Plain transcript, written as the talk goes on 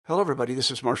Hello, everybody. This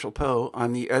is Marshall Poe.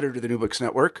 I'm the editor of the New Books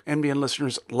Network. NBN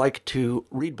listeners like to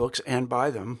read books and buy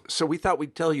them. So we thought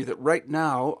we'd tell you that right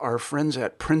now, our friends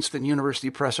at Princeton University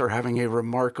Press are having a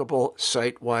remarkable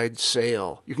site-wide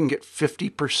sale. You can get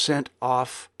 50%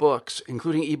 off books,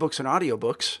 including ebooks and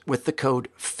audiobooks, with the code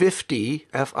 50,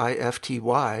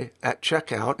 F-I-F-T-Y, at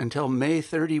checkout until May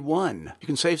 31. You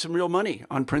can save some real money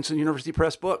on Princeton University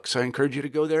Press books. I encourage you to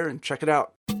go there and check it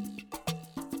out.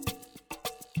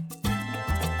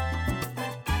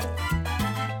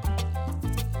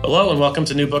 Hello and welcome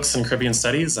to New Books in Caribbean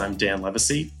Studies. I'm Dan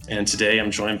Levesey, and today I'm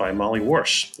joined by Molly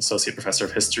Warsh, Associate Professor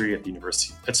of History at the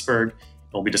University of Pittsburgh.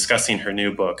 And we'll be discussing her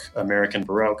new book, American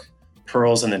Baroque,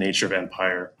 Pearls and the Nature of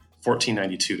Empire,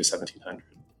 1492 to 1700.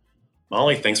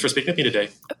 Molly, thanks for speaking with me today.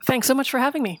 Thanks so much for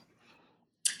having me.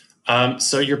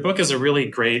 So your book is a really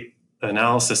great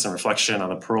analysis and reflection on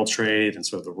the pearl trade and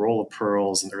sort of the role of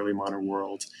pearls in the early modern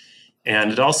world.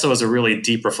 And it also is a really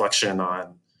deep reflection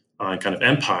on kind of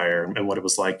empire and what it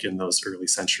was like in those early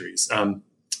centuries. But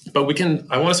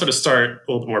I want to sort of start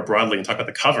a little bit more broadly and talk about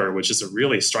the cover, which is a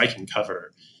really striking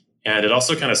cover. And it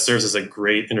also kind of serves as a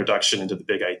great introduction into the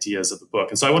big ideas of the book.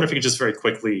 And so I wonder if you could just very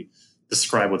quickly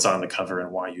describe what's on the cover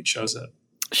and why you chose it.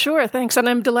 Sure, thanks. And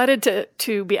I'm delighted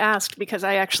to be asked because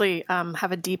I actually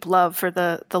have a deep love for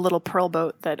the little pearl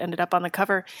boat that ended up on the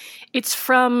cover. It's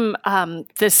from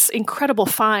this incredible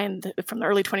find from the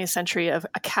early 20th century of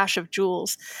a cache of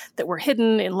jewels that were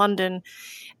hidden in London.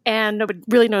 And nobody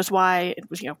really knows why it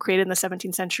was, created in the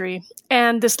 17th century.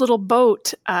 And this little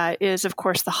boat is, of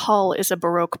course, the hull is a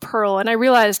Baroque pearl. And I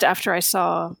realized after I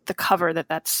saw the cover that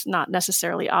that's not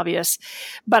necessarily obvious.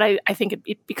 But I think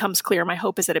it becomes clear. My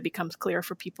hope is that it becomes clear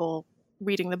for people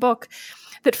reading the book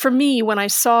that for me, when I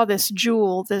saw this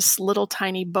jewel, this little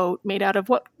tiny boat made out of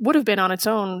what would have been on its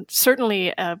own,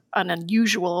 certainly an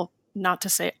unusual, not to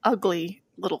say ugly,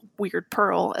 little weird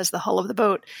pearl as the hull of the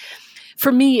boat,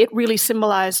 for me, it really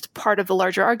symbolized part of the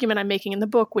larger argument I'm making in the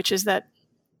book, which is that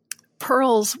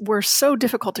pearls were so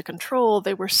difficult to control.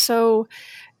 They were so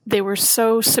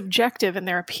subjective in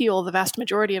their appeal, the vast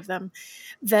majority of them,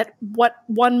 that what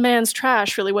one man's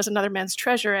trash really was another man's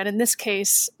treasure. And in this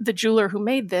case, the jeweler who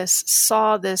made this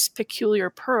saw this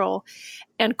peculiar pearl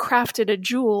and crafted a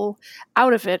jewel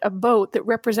out of it, a boat that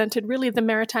represented really the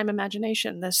maritime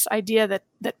imagination, this idea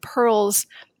that pearls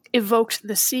evoked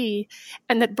the sea,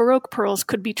 and that Baroque pearls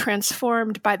could be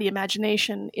transformed by the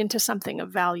imagination into something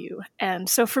of value. And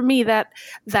so for me, that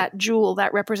jewel,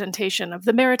 that representation of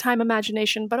the maritime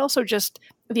imagination, but also just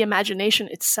the imagination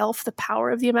itself, the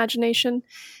power of the imagination,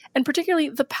 and particularly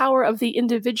the power of the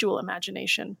individual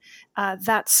imagination,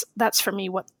 that's for me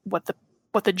what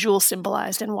the jewel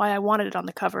symbolized and why I wanted it on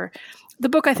the cover. The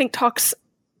book, I think, talks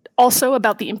also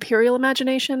about the imperial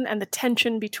imagination and the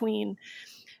tension between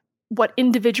what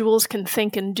individuals can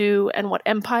think and do and what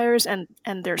empires and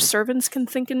their servants can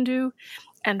think and do.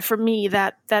 And for me,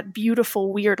 that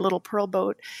beautiful, weird little pearl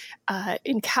boat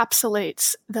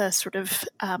encapsulates the sort of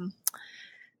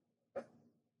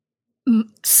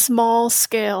small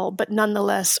scale, but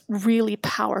nonetheless really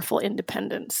powerful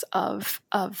independence of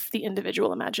the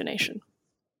individual imagination.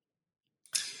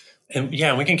 And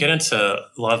we can get into a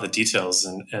lot of the details,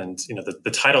 and the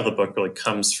title of the book really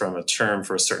comes from a term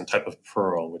for a certain type of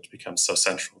pearl, which becomes so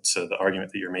central to the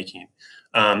argument that you're making.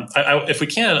 If we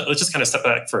can, let's just kind of step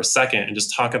back for a second and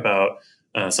just talk about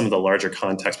some of the larger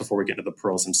context before we get into the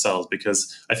pearls themselves,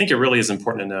 because I think it really is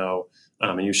important to know,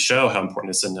 and you show how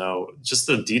important it is to know just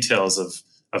the details of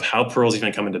how pearls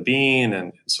even come into being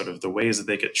and sort of the ways that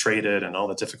they get traded and all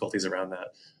the difficulties around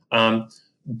that.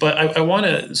 But I want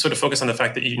to sort of focus on the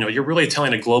fact that, you're really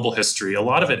telling a global history. A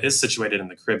lot of it is situated in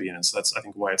the Caribbean. And so that's, I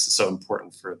think, why it's so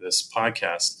important for this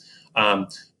podcast. But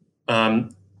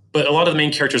a lot of the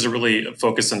main characters are really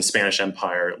focused on the Spanish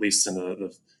Empire, at least in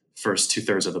the first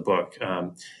 2/3 of the book.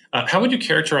 How would you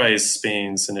characterize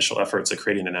Spain's initial efforts at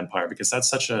creating an empire? Because that's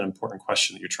such an important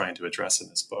question that you're trying to address in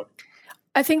this book.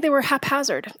 I think they were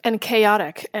haphazard and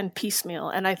chaotic and piecemeal.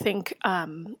 And I think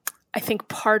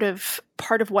part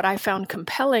of what I found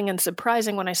compelling and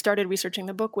surprising when I started researching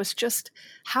the book was just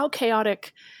how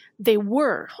chaotic they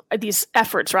were, these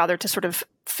efforts rather to sort of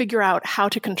figure out how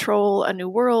to control a new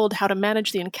world, how to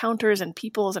manage the encounters and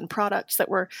peoples and products that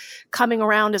were coming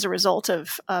around as a result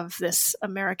of this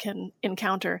American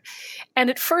encounter. And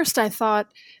at first I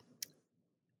thought,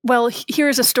 well,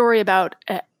 here's a story about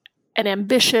an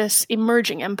ambitious,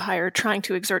 emerging empire trying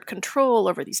to exert control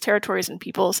over these territories and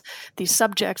peoples, these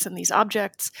subjects and these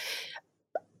objects.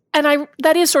 And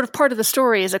that is sort of part of the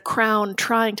story, is a crown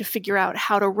trying to figure out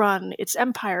how to run its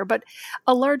empire. But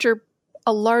a larger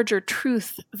a larger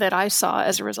truth that I saw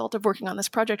as a result of working on this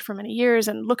project for many years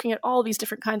and looking at all these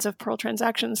different kinds of pearl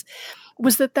transactions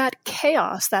was that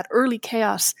chaos, that early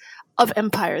chaos of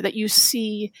empire that you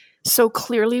see so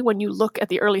clearly when you look at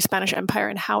the early Spanish Empire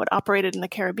and how it operated in the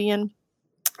Caribbean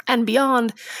and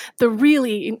beyond, the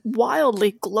really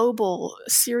wildly global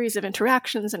series of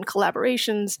interactions and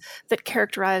collaborations that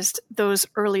characterized those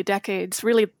early decades,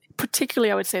 really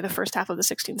particularly, I would say, the first half of the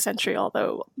 16th century,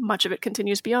 although much of it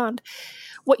continues beyond.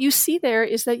 What you see there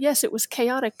is that, yes, it was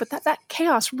chaotic, but that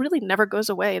chaos really never goes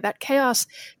away. That chaos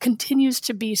continues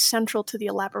to be central to the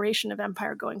elaboration of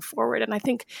empire going forward. And I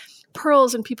think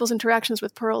pearls and people's interactions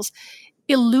with pearls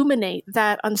illuminate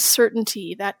that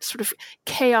uncertainty, that sort of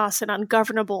chaos and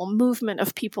ungovernable movement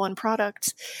of people and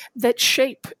products that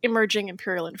shape emerging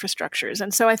imperial infrastructures.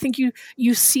 And so I think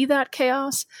you see that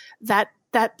chaos, that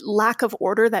lack of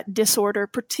order, that disorder,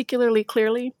 particularly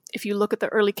clearly if you look at the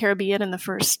early Caribbean in the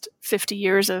first 50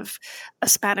 years of a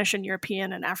Spanish and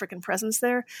European and African presence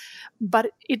there.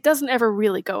 But it doesn't ever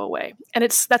really go away. And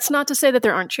that's not to say that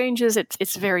there aren't changes.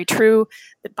 It's very true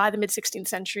that by the mid-16th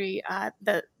century,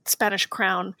 the Spanish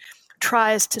crown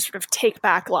tries to sort of take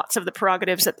back lots of the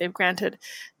prerogatives that they've granted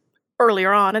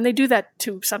earlier on. And they do that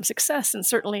to some success, and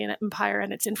certainly an empire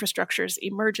and its infrastructures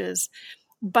emerges.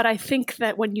 But I think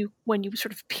that when you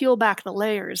sort of peel back the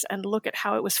layers and look at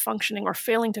how it was functioning or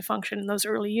failing to function in those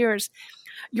early years,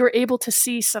 you're able to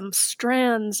see some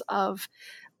strands of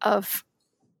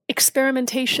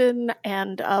experimentation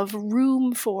and of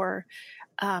room for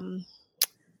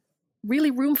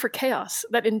room for chaos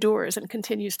that endures and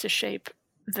continues to shape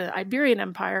the Iberian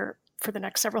Empire for the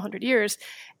next several hundred years.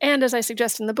 And as I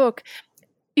suggest in the book,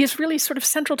 is really sort of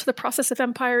central to the process of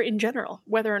empire in general,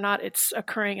 whether or not it's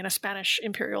occurring in a Spanish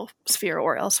imperial sphere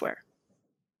or elsewhere.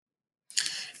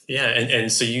 Yeah,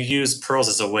 and so you use pearls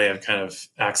as a way of kind of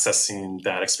accessing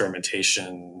that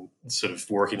experimentation, sort of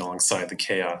working alongside the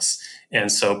chaos. And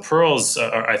so pearls,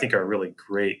 I think, are a really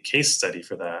great case study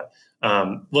for that.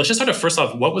 Let's just sort of, first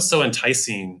off, what was so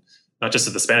enticing, not just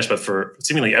to the Spanish, but for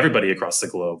seemingly everybody across the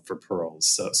globe for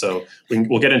pearls? So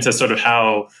we'll get into sort of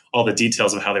how all the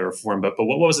details of how they were formed, but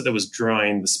what was it that was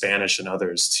drawing the Spanish and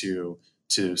others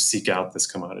to seek out this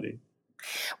commodity?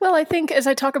 Well, I think, as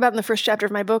I talk about in the first chapter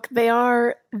of my book,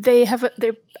 they're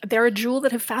a jewel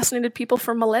that have fascinated people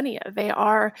for millennia. They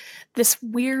are this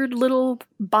weird little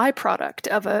byproduct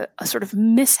of a sort of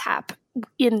mishap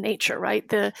in nature, right?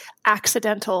 The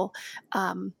accidental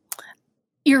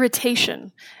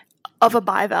irritation of a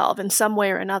bivalve in some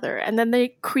way or another. And then they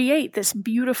create this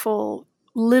beautiful,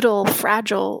 little,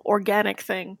 fragile, organic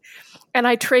thing. And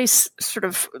I trace sort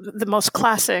of the most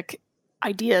classic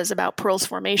ideas about pearls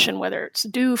formation, whether it's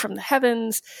dew from the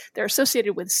heavens, they're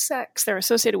associated with sex, they're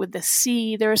associated with the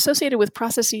sea, they're associated with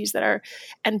processes that are,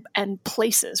 and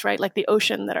places, right? Like the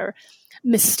ocean, that are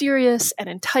mysterious and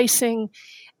enticing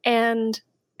and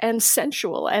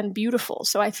sensual and beautiful.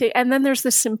 So I think, and then there's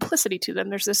this simplicity to them.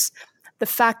 There's the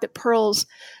fact that pearls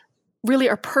really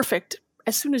are perfect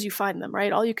as soon as you find them,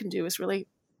 right? All you can do is really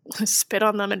spit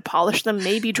on them and polish them,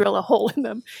 maybe drill a hole in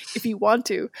them if you want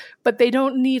to, but they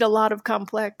don't need a lot of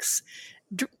complex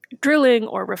drilling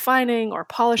or refining or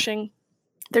polishing.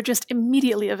 They're just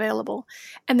immediately available,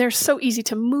 and they're so easy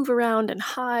to move around and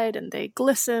hide, and they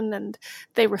glisten and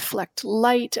they reflect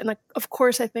light. And of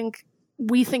course, I think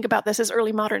we think about this as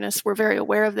early modernists. We're very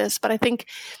aware of this, but I think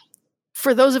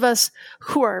for those of us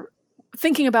who are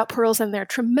thinking about pearls and their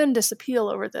tremendous appeal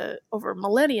over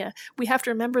millennia, we have to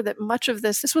remember that much of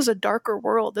this was a darker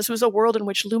world. This was a world in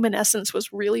which luminescence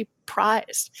was really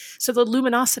prized. So the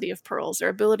luminosity of pearls, their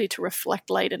ability to reflect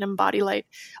light and embody light,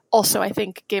 also, I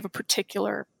think, gave a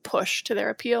particular push to their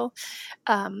appeal.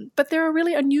 But they're a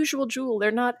really unusual jewel.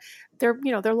 There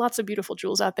are lots of beautiful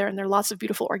jewels out there, and there are lots of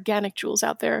beautiful organic jewels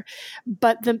out there.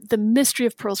 But the mystery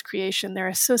of pearls creation, their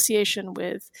association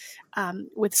with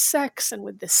sex and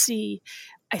with the sea,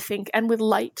 I think, and with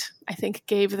light, I think,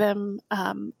 gave them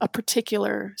a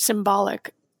particular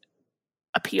symbolic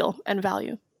appeal and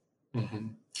value. Mm-hmm.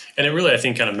 And it really, I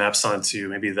think, kind of maps onto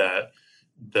maybe that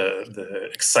the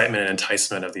excitement and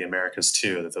enticement of the Americas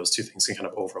too, that those two things can kind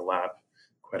of overlap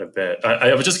quite a bit.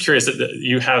 I was just curious that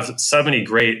you have so many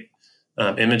great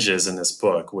images in this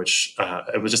book, which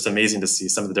it was just amazing to see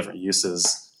some of the different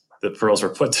uses that pearls were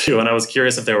put to. And I was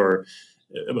curious if there were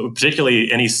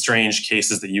particularly any strange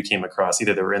cases that you came across,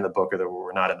 either that were in the book or that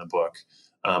were not in the book,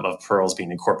 of pearls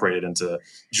being incorporated into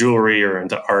jewelry or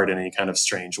into art in any kind of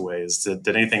strange ways.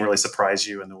 Did anything really surprise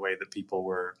you in the way that people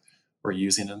were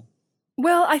using them?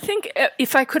 Well, I think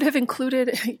if I could have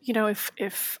included,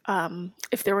 if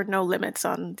there were no limits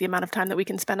on the amount of time that we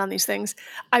can spend on these things,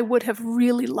 I would have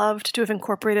really loved to have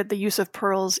incorporated the use of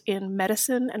pearls in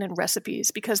medicine and in recipes,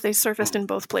 because they surfaced in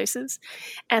both places,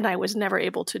 and I was never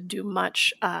able to do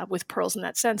much with pearls in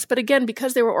that sense. But again,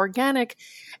 because they were organic,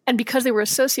 and because they were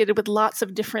associated with lots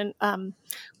of different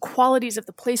qualities of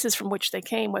the places from which they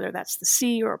came, whether that's the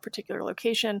sea or a particular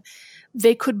location,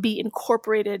 they could be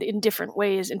incorporated in different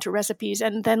ways into recipes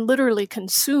and then literally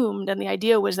consumed. And the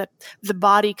idea was that the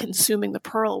body consuming the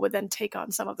pearl would then take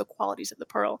on some of the qualities of the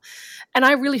pearl. And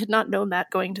I really had not known that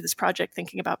going to this project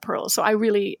thinking about pearls. So I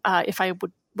really, if I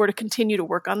were to continue to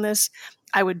work on this,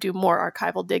 I would do more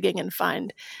archival digging and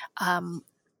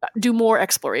do more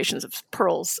explorations of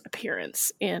pearls'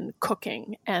 appearance in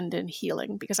cooking and in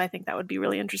healing, because I think that would be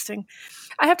really interesting.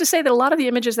 I have to say that a lot of the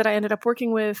images that I ended up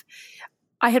working with,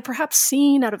 I had perhaps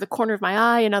seen out of the corner of my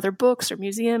eye in other books or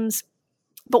museums,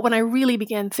 but when I really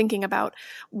began thinking about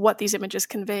what these images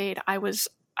conveyed, I was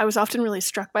often really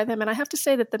struck by them. And I have to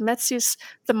say that the Metzius,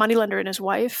 the moneylender, and his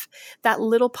wife, that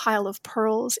little pile of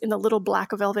pearls in the little black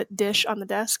velvet dish on the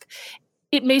desk,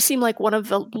 it may seem like one of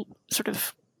the sort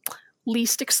of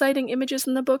least exciting images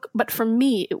in the book, but for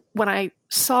me, when I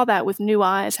saw that with new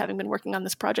eyes, having been working on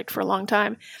this project for a long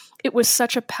time, it was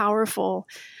such a powerful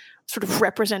sort of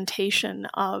representation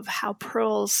of how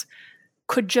pearls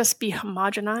could just be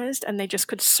homogenized and they just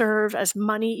could serve as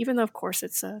money, even though, of course,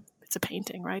 it's a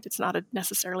painting, right? It's not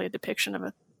necessarily a depiction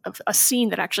of a scene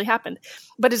that actually happened,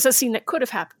 but it's a scene that could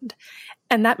have happened.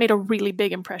 And that made a really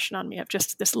big impression on me, of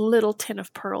just this little tin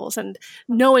of pearls, and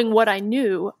knowing what I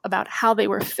knew about how they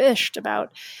were fished,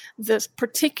 about the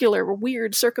particular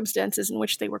weird circumstances in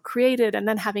which they were created, and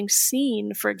then having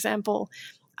seen, for example,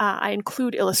 I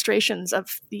include illustrations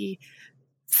of the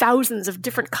thousands of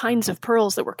different kinds of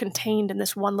pearls that were contained in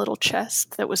this one little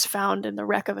chest that was found in the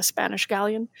wreck of a Spanish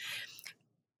galleon.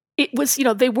 It was,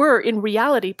 they were, in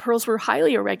reality, pearls were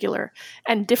highly irregular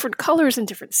and different colors and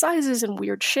different sizes and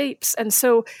weird shapes. And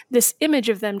so this image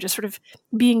of them just sort of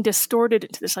being distorted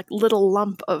into this like little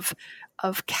lump of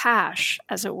cash,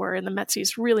 as it were, in the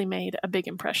Metzies really made a big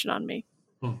impression on me.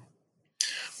 Well,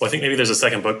 I think maybe there's a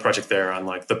second book project there on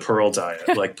like the pearl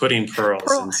diet, like putting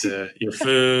pearls into your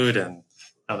food and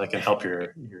how that can help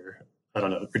your I don't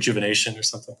know, rejuvenation or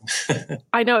something.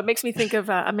 I know, it makes me think of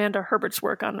Amanda Herbert's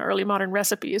work on early modern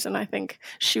recipes, and I think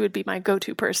she would be my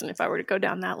go-to person if I were to go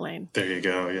down that lane. There you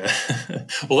go. Yeah.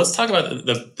 Well, let's talk about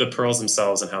the pearls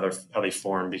themselves and how they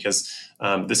form, because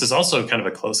this is also kind of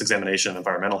a close examination of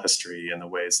environmental history and the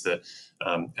ways that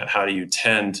how do you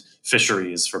tend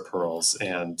fisheries for pearls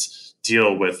and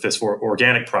deal with this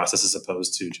organic process as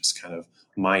opposed to just kind of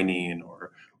mining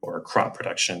or crop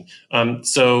production.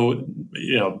 So,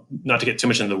 not to get too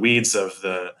much into the weeds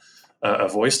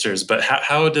of oysters, but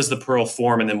how does the pearl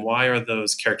form, and then why are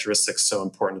those characteristics so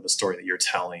important to the story that you're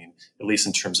telling, at least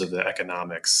in terms of the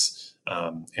economics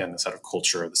and the sort of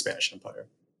culture of the Spanish Empire?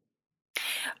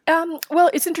 Well,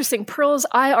 it's interesting. Pearls,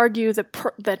 I argue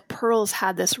that pearls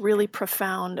had this really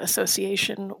profound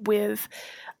association with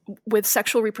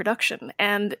sexual reproduction.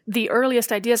 And the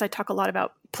earliest ideas, I talk a lot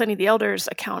about Pliny the Elder's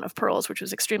account of pearls, which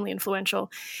was extremely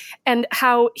influential, and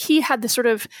how he had this sort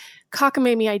of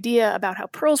cockamamie idea about how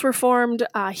pearls were formed.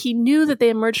 He knew that they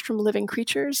emerged from living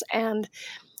creatures, and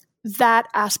that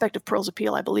aspect of pearls'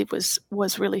 appeal, I believe,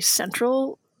 was really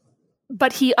central.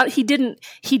 But he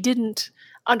didn't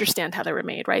understand how they were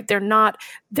made, right? They're not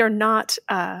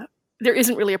there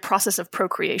isn't really a process of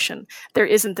procreation. There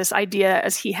isn't this idea,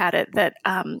 as he had it, that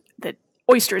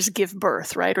oysters give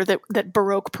birth, right? Or that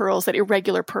Baroque pearls, that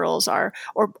irregular pearls are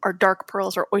dark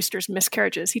pearls, or oysters'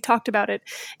 miscarriages. He talked about it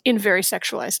in very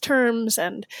sexualized terms.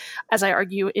 And as I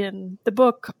argue in the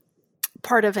book,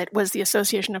 part of it was the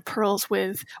association of pearls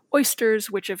with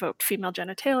oysters, which evoked female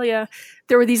genitalia.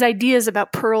 There were these ideas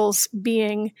about pearls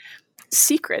being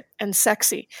secret and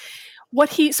sexy.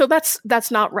 So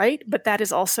that's not right, but that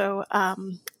is also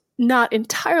not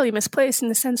entirely misplaced, in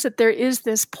the sense that there is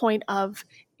this point of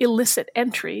illicit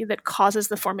entry that causes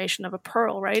the formation of a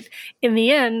pearl, right? In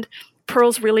the end,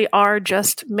 pearls really are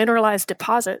just mineralized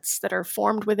deposits that are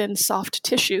formed within soft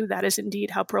tissue. That is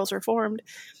indeed how pearls are formed.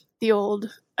 The old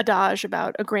adage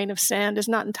about a grain of sand is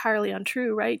not entirely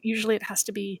untrue, right? Usually it has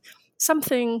to be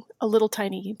something, a little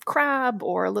tiny crab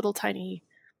or a little tiny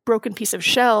broken piece of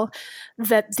shell,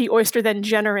 that the oyster then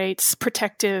generates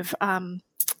protective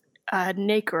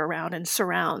nacre around and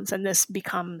surrounds, and this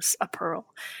becomes a pearl.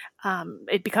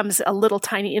 It becomes a little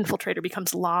tiny infiltrator,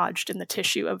 becomes lodged in the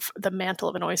tissue of the mantle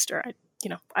of an oyster.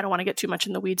 I don't want to get too much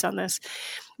in the weeds on this,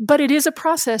 but it is a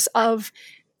process of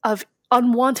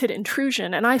unwanted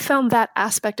intrusion. And I found that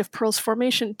aspect of pearls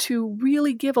formation to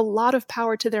really give a lot of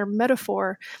power to their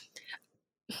metaphor.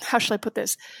 How shall I put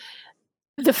this?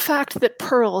 The fact that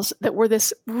pearls that were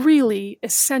this really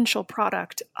essential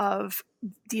product of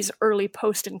these early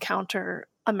post-encounter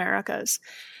Americas.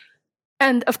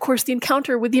 And of course, the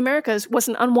encounter with the Americas was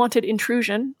an unwanted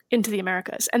intrusion into the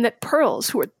Americas, and that pearls,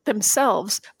 who were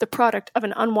themselves the product of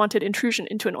an unwanted intrusion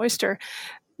into an oyster,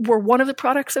 were one of the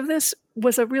products of this,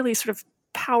 was a really sort of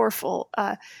powerful,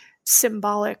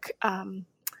 symbolic,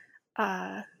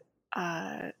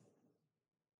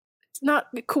 not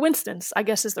coincidence, I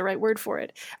guess is the right word for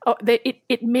it.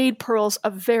 It made pearls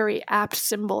a very apt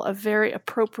symbol, a very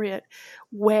appropriate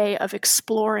way of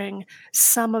exploring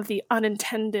some of the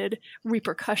unintended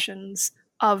repercussions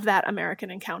of that American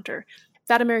encounter.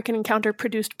 That American encounter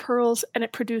produced pearls, and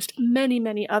it produced many,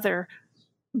 many other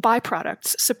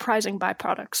byproducts, surprising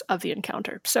byproducts of the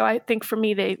encounter. So I think for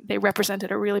me, they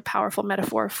represented a really powerful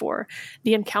metaphor for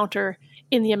the encounter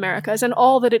in the Americas and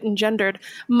all that it engendered,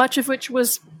 much of which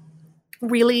was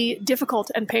really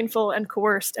difficult and painful and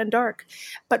coerced and dark,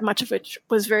 but much of which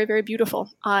was very, very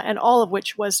beautiful, and all of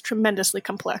which was tremendously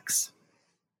complex.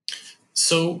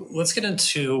 So let's get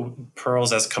into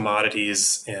pearls as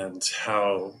commodities and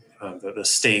how the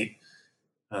state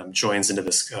joins into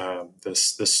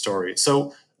this story.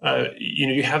 So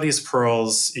you have these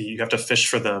pearls, you have to fish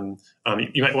for them.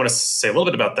 You might want to say a little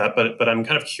bit about that, but I'm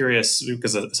kind of curious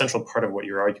because a central part of what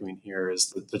you're arguing here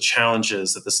is the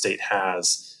challenges that the state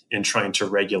has in trying to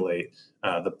regulate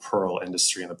the pearl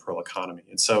industry and the pearl economy.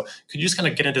 And so could you just kind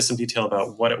of get into some detail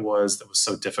about what it was that was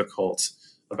so difficult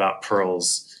about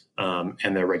pearls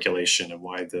and their regulation, and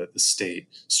why the state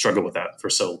struggled with that for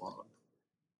so long?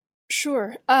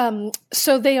 Sure.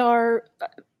 So they are,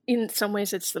 in some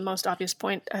ways, it's the most obvious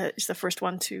point, is the first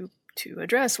one to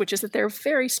address, which is that they're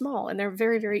very small and they're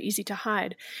very, very easy to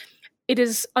hide. It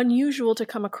is unusual to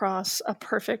come across a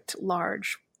perfect,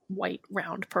 large, white,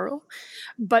 round pearl,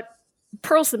 but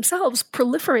pearls themselves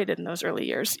proliferated in those early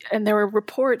years. And there were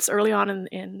reports early on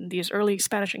in these early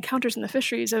Spanish encounters in the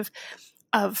fisheries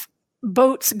of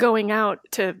boats going out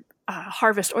to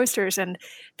harvest oysters, and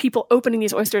people opening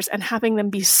these oysters and having them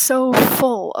be so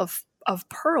full of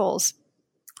pearls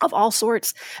of all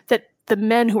sorts that the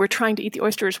men who were trying to eat the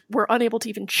oysters were unable to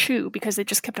even chew because they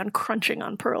just kept on crunching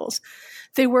on pearls.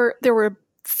 There were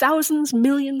thousands,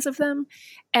 millions of them,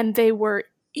 and they were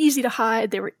easy to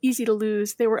hide, they were easy to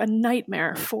lose, they were a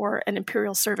nightmare for an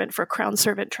imperial servant, for a crown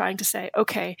servant trying to say,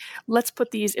 okay, let's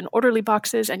put these in orderly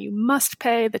boxes and you must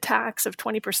pay the tax of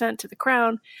 20% to the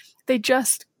crown. They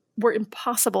just were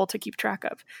impossible to keep track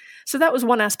of. So that was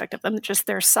one aspect of them, just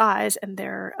their size and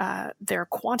their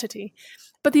quantity.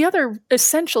 But the other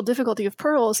essential difficulty of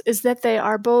pearls is that they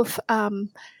are both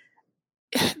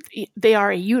they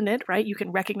are a unit, right? You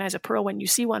can recognize a pearl when you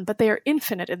see one, but they are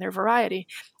infinite in their variety.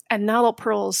 And not all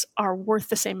pearls are worth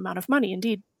the same amount of money.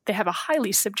 Indeed, they have a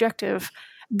highly subjective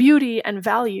beauty and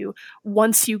value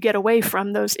once you get away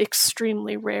from those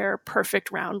extremely rare,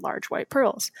 perfect, round, large white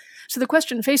pearls. So the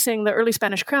question facing the early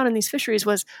Spanish crown in these fisheries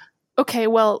was, okay,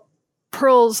 well,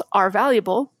 pearls are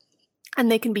valuable and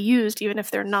they can be used even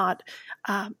if they're not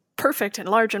perfect and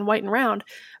large and white and round,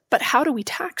 but how do we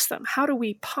tax them? How do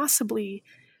we possibly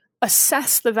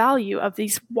assess the value of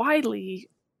these widely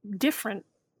different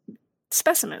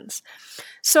specimens?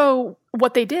 So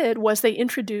what they did was they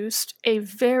introduced a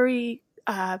very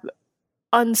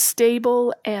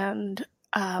unstable and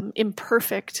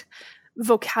imperfect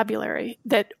vocabulary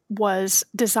that was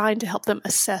designed to help them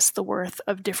assess the worth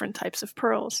of different types of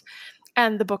pearls.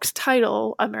 And the book's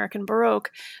title, American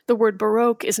Baroque, the word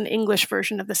Baroque is an English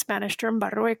version of the Spanish term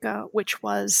barroca, which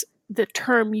was the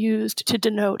term used to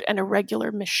denote an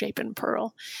irregular, misshapen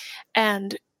pearl.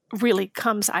 And really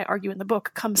comes, I argue in the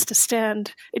book, comes to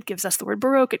stand, it gives us the word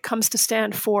Baroque, it comes to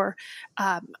stand for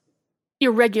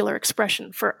irregular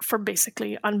expression, for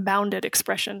basically unbounded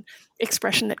expression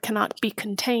that cannot be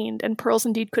contained. And pearls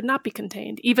indeed could not be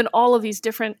contained. Even all of these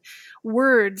different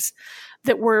words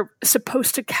that were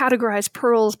supposed to categorize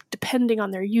pearls depending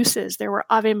on their uses. There were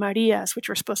Ave Marias, which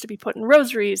were supposed to be put in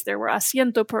rosaries. There were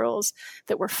asiento pearls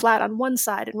that were flat on one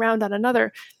side and round on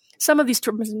another. Some of these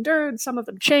terms endured, some of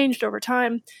them changed over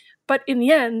time, but in the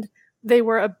end, they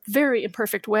were a very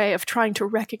imperfect way of trying to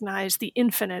recognize the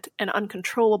infinite and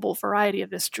uncontrollable variety of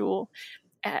this jewel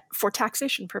for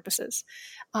taxation purposes.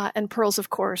 And pearls, of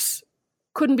course,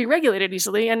 couldn't be regulated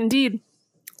easily. And indeed,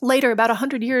 later, about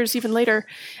 100 years, even later,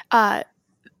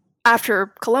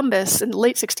 after Columbus in the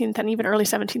late 16th and even early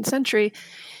 17th century,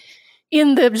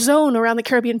 in the zone around the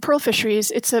Caribbean pearl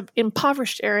fisheries, it's an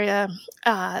impoverished area.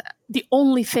 The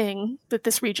only thing that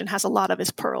this region has a lot of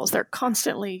is pearls. They're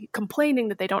constantly complaining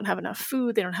that they don't have enough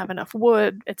food, they don't have enough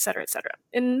wood, et cetera, et cetera.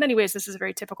 In many ways, this is a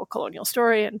very typical colonial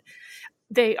story, and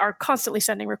they are constantly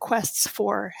sending requests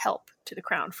for help to the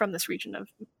crown from this region of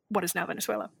what is now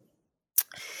Venezuela.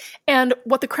 And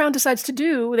what the crown decides to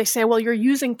do, they say, well, you're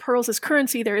using pearls as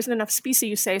currency. There isn't enough specie,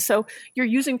 you say, so you're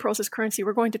using pearls as currency.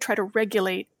 We're going to try to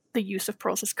regulate the use of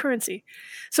pearls as currency.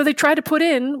 So they try to put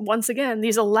in, once again,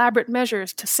 these elaborate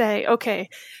measures to say, okay,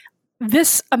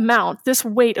 this amount, this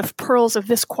weight of pearls of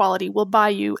this quality will buy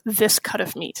you this cut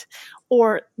of meat,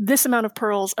 or this amount of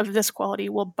pearls of this quality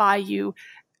will buy you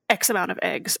X amount of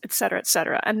eggs, et cetera, et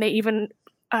cetera. And they even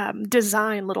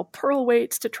design little pearl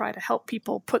weights to try to help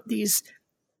people put these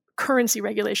currency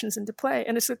regulations into play.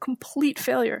 And it's a complete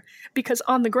failure, because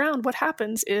on the ground, what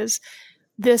happens is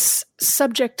the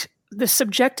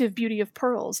subjective beauty of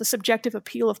pearls, the subjective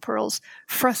appeal of pearls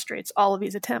frustrates all of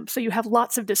these attempts. So you have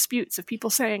lots of disputes of people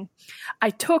saying, I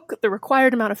took the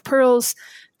required amount of pearls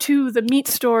to the meat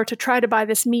store to try to buy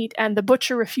this meat, and the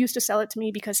butcher refused to sell it to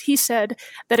me because he said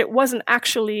that it wasn't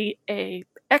actually a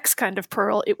X kind of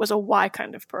pearl, it was a Y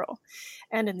kind of pearl.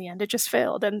 And in the end, it just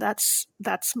failed. And that's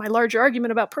my larger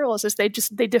argument about pearls, is they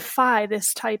defy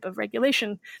this type of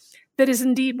regulation that is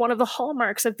indeed one of the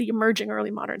hallmarks of the emerging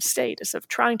early modern state, is of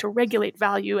trying to regulate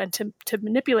value and to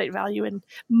manipulate value and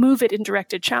move it in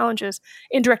directed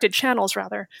channels,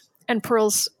 and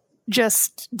pearls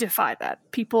just defy that.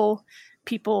 People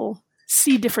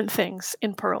see different things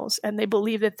in pearls, and they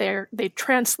believe that they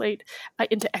translate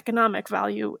into economic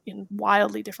value in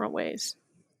wildly different ways.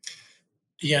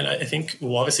 Yeah, and I think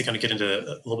we'll obviously kind of get into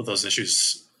a little bit of those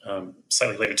issues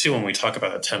slightly later too, when we talk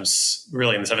about attempts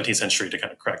really in the 17th century to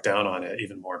kind of crack down on it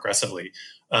even more aggressively.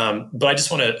 But I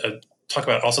just want to talk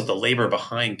about also the labor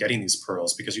behind getting these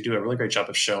pearls, because you do a really great job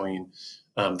of showing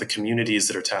the communities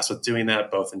that are tasked with doing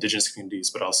that, both indigenous communities,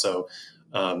 but also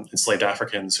enslaved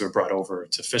Africans who are brought over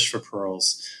to fish for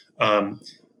pearls.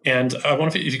 And I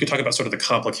wonder if you could talk about sort of the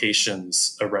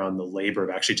complications around the labor of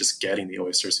actually just getting the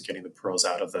oysters and getting the pearls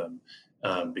out of them,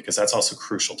 because that's also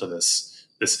crucial to this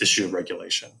issue of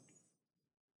regulation.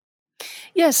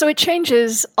 Yeah, so it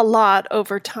changes a lot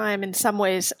over time. In some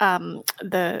ways,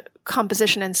 the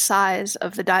composition and size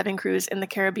of the diving crews in the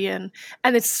Caribbean,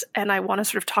 and I want to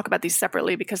sort of talk about these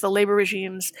separately, because the labor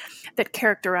regimes that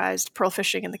characterized pearl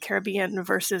fishing in the Caribbean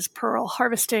versus pearl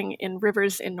harvesting in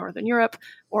rivers in Northern Europe,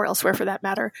 or elsewhere for that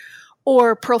matter,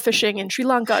 or pearl fishing in Sri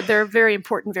Lanka, there are very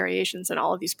important variations in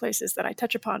all of these places that I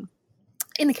touch upon.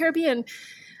 In the Caribbean,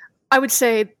 I would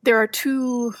say there are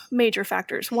two major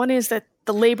factors. One is that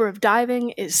the labor of diving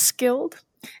is skilled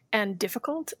and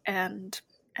difficult and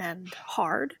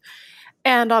hard.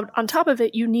 And on top of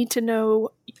it, you need to know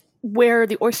where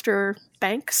the oyster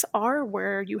banks are,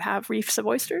 where you have reefs of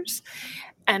oysters.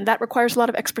 And that requires a lot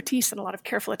of expertise and a lot of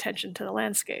careful attention to the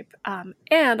landscape.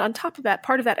 And on top of that,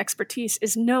 part of that expertise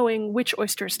is knowing which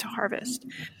oysters to harvest.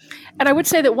 And I would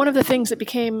say that one of the things that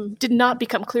did not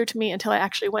become clear to me until I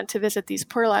actually went to visit these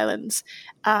pearl islands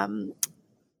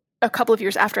a couple of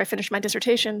years after I finished my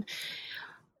dissertation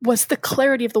was the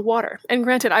clarity of the water. And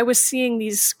granted, I was seeing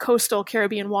these coastal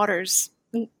Caribbean waters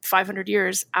 500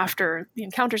 years after the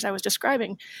encounters I was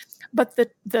describing, but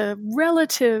the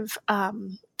relative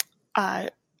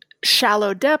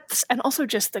shallow depths, and also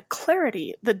just the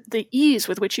clarity, the ease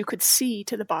with which you could see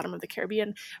to the bottom of the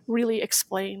Caribbean really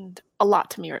explained a lot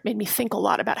to me, or it made me think a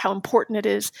lot about how important it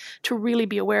is to really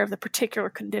be aware of the particular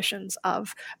conditions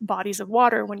of bodies of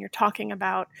water when you're talking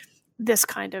about this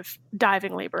kind of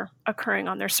diving labor occurring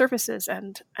on their surfaces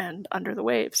and under the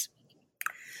waves.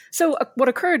 So what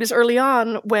occurred is, early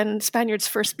on, when Spaniards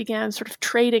first began sort of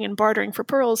trading and bartering for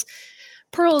pearls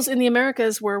in the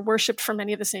Americas were worshipped for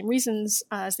many of the same reasons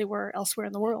as they were elsewhere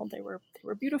in the world. They were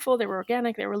beautiful, they were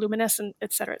organic, they were luminescent,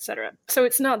 et cetera, et cetera. So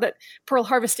it's not that pearl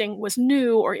harvesting was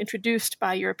new or introduced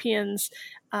by Europeans,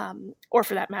 or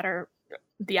for that matter,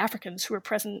 the Africans who were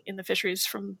present in the fisheries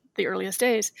from the earliest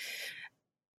days.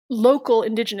 Local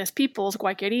indigenous peoples,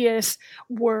 Guayqueríes,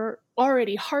 were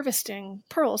already harvesting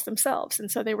pearls themselves.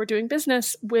 And so they were doing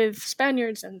business with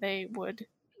Spaniards, and they would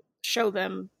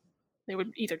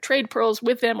either trade pearls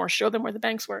with them or show them where the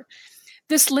banks were.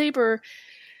 This labor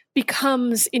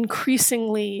becomes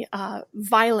increasingly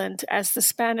violent as the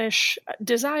Spanish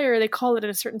desire, they call it at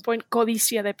a certain point,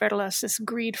 codicia de perlas, this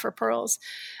greed for pearls,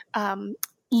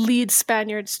 leads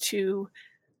Spaniards to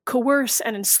coerce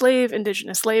and enslave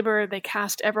indigenous labor. They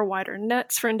cast ever wider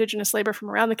nets for indigenous labor from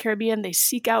around the Caribbean. They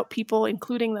seek out people,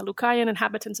 including the Lucayan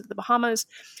inhabitants of the Bahamas,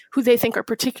 who they think are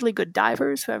particularly good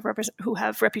divers, who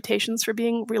have reputations for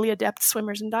being really adept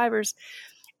swimmers and divers.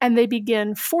 And they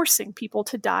begin forcing people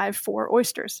to dive for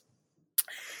oysters.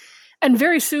 And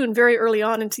very soon, very early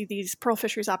on into these pearl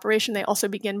fisheries operation, they also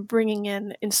begin bringing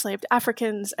in enslaved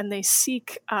Africans, and they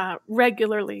seek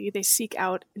regularly, they seek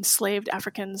out enslaved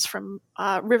Africans from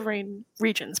riverine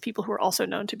regions, people who are also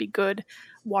known to be good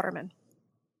watermen.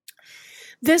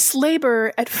 This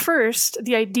labor, at first,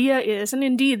 the idea is, and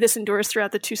indeed this endures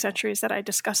throughout the 2 centuries that I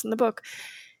discuss in the book,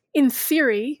 in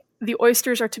theory, the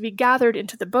oysters are to be gathered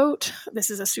into the boat. This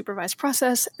is a supervised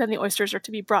process. Then the oysters are to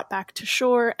be brought back to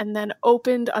shore and then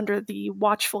opened under the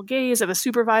watchful gaze of a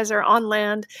supervisor on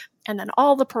land, and then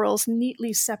all the pearls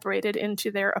neatly separated into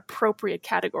their appropriate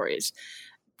categories,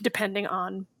 depending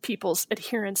on people's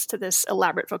adherence to this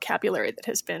elaborate vocabulary that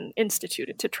has been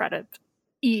instituted to try to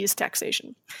ease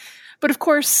taxation. But of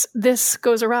course, this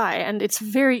goes awry, and it's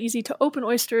very easy to open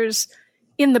oysters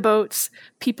in the boats.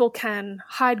 People can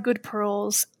hide good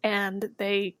pearls, and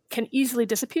they can easily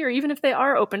disappear. Even if they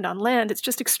are opened on land, it's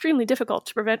just extremely difficult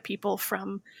to prevent people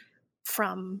from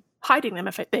hiding them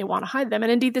if they want to hide them.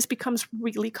 And indeed, this becomes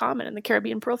really common in the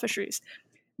Caribbean pearl fisheries.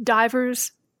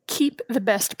 Divers keep the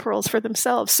best pearls for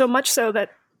themselves, so much so that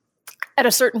at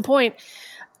a certain point,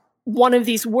 one of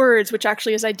these words, which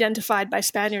actually is identified by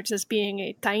Spaniards as being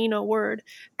a Taino word,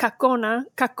 cacona,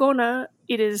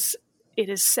 it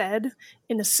is said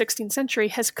in the 16th century,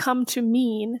 has come to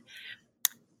mean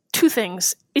 2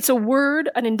 things. It's a word,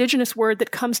 an indigenous word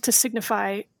that comes to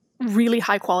signify really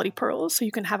high quality pearls. So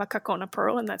you can have a cacona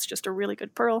pearl, and that's just a really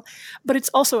good pearl. But it's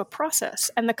also a process.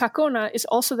 And the cacona is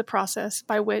also the process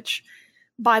by which,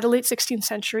 by the late 16th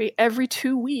century, every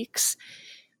 2 weeks,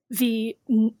 the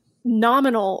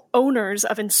nominal owners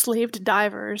of enslaved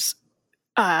divers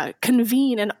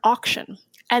convene an auction,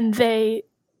 and they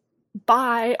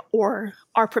buy or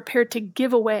are prepared to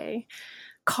give away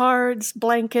cards,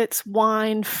 blankets,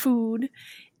 wine, food,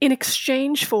 in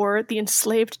exchange for the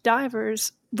enslaved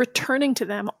divers returning to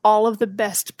them all of the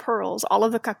best pearls, all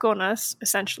of the caconas,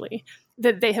 essentially,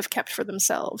 that they have kept for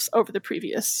themselves over the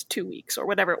previous 2 weeks, or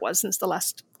whatever it was since the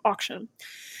last auction.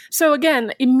 So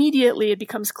again, immediately it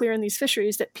becomes clear in these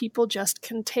fisheries that people just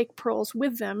can take pearls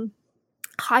with them,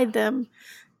 hide them,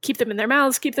 keep them in their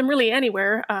mouths, keep them really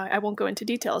anywhere. I won't go into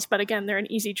details, but again, they're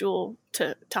an easy jewel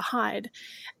to hide.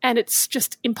 And it's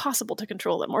just impossible to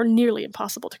control them, or nearly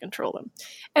impossible to control them.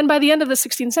 And by the end of the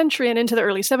 16th century and into the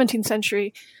early 17th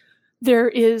century, there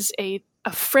is a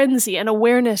frenzy and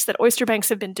awareness that oyster banks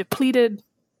have been depleted.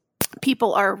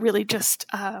 People are really just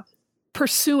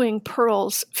pursuing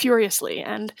pearls furiously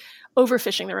and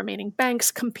overfishing the remaining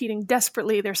banks, competing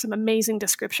desperately. There's some amazing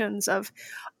descriptions of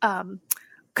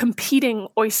competing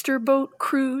oyster boat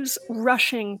crews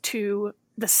rushing to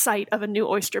the site of a new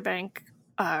oyster bank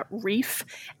reef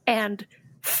and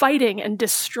fighting and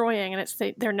destroying,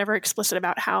 and they're never explicit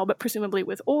about how, but presumably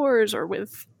with oars or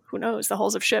with, who knows, the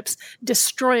hulls of ships,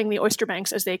 destroying the oyster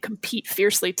banks as they compete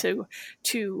fiercely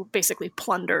to basically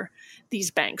plunder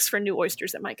these banks for new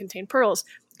oysters that might contain pearls.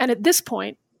 And at this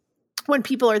point, when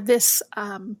people are this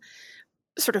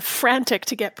sort of frantic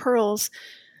to get pearls,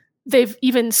 they've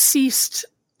even ceased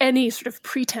any sort of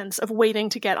pretense of waiting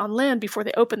to get on land before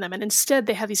they open them. And instead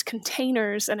they have these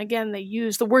containers. And again,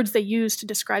 the words they use to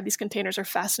describe these containers are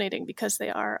fascinating because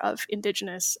they are of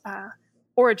indigenous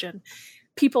origin.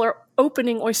 People are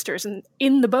opening oysters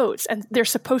in the boats, and they're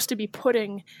supposed to be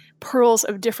putting pearls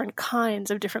of different kinds,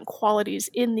 of different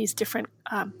qualities in these different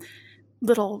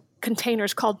little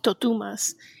containers called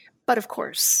totumas. But of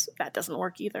course, that doesn't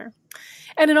work either.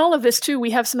 And in all of this too,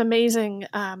 we have some amazing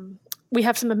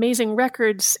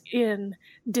records in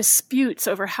disputes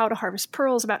over how to harvest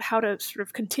pearls, about how to sort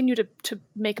of continue to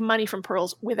make money from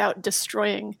pearls without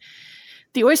destroying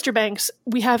the oyster banks.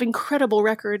 We have incredible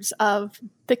records of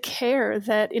the care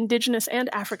that indigenous and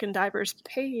African divers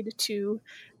paid to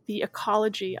the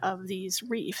ecology of these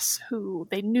reefs, who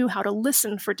they knew how to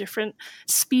listen for different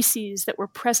species that were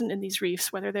present in these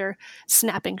reefs, whether they're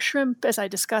snapping shrimp, as I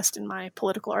discussed in my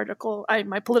political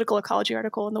ecology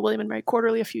article in the William and Mary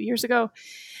Quarterly a few years ago.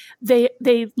 They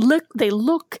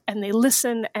look and they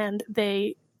listen, and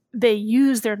they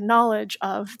use their knowledge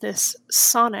of this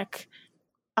sonic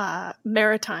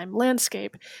maritime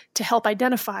landscape to help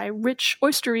identify rich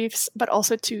oyster reefs, but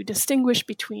also to distinguish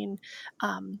between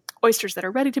oysters that are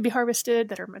ready to be harvested,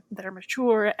 that are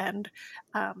mature, and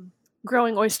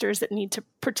growing oysters that need to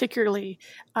particularly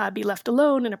be left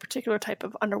alone in a particular type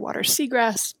of underwater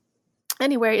seagrass.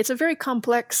 Anyway, it's a very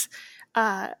complex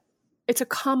it's a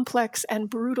complex and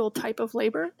brutal type of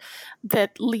labor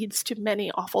that leads to many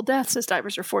awful deaths as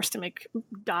divers are forced to make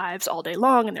dives all day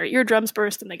long and their eardrums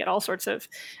burst and they get all sorts of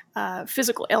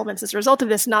physical ailments as a result of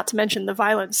this, not to mention the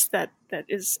violence that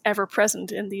is ever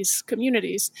present in these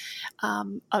communities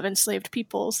of enslaved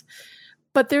peoples.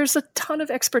 But there's a ton of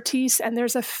expertise and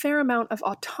there's a fair amount of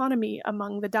autonomy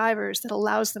among the divers that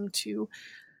allows them to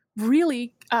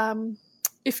really,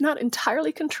 if not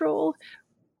entirely control,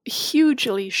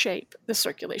 hugely shape the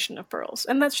circulation of pearls.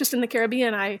 And that's just in the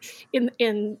Caribbean.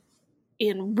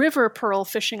 In river pearl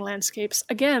fishing landscapes,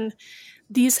 again,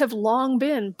 these have long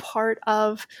been part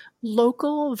of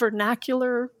local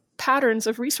vernacular patterns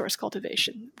of resource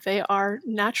cultivation. They are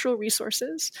natural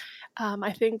resources.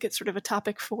 I think it's sort of a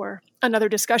topic for another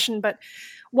discussion, but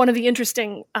one of the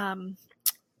interesting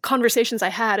conversations I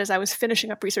had as I was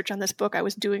finishing up research on this book, I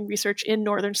was doing research in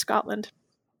northern Scotland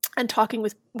and talking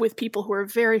with people who are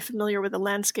very familiar with the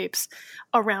landscapes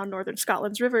around northern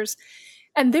Scotland's rivers.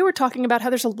 And they were talking about how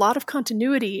there's a lot of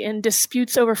continuity in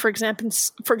disputes over, for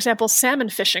example, salmon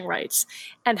fishing rights,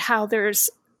 and how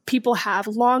people have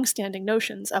long-standing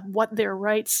notions of what their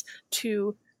rights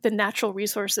to the natural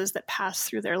resources that pass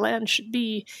through their land should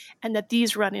be, and that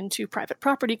these run into private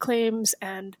property claims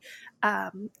and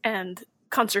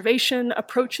conservation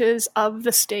approaches of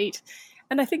the state.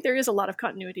 And I think there is a lot of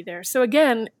continuity there. So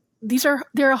again,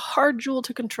 they're a hard jewel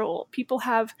to control. People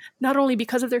have, not only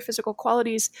because of their physical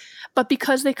qualities, but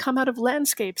because they come out of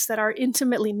landscapes that are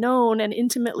intimately known and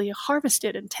intimately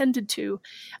harvested and tended to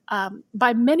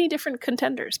by many different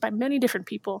contenders, by many different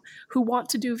people who want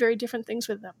to do very different things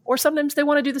with them. Or sometimes they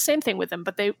want to do the same thing with them,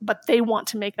 but they want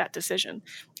to make that decision.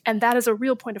 And that is a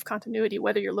real point of continuity,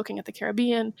 whether you're looking at the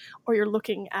Caribbean or you're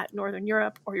looking at Northern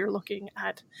Europe or you're looking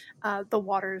at the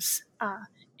waters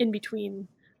in between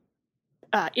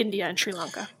India and Sri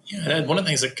Lanka. Yeah, and one of the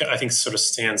things that I think sort of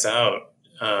stands out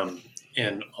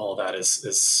in all that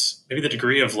is maybe the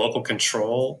degree of local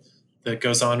control that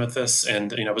goes on with this.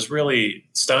 And I was really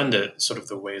stunned at sort of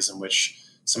the ways in which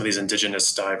some of these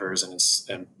indigenous divers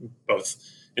and both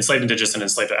enslaved indigenous and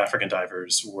enslaved African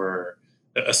divers were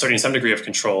asserting some degree of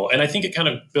control. And I think it kind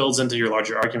of builds into your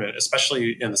larger argument,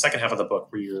 especially in the second half of the book,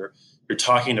 where you're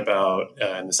talking about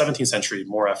in the 17th century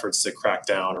more efforts to crack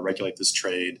down or regulate this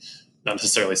trade. Not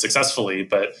necessarily successfully,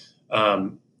 but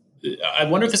I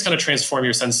wonder if this kind of transformed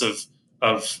your sense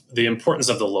of the importance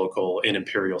of the local in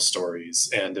imperial stories,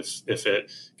 and if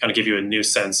it kind of gave you a new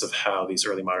sense of how these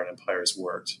early modern empires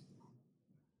worked.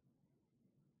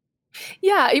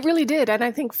 Yeah, it really did, and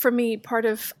I think for me, part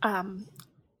of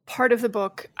the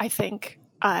book, I think,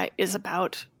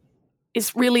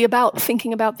 is really about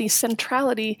thinking about the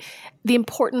centrality, the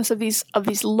importance of these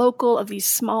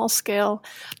small scale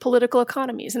political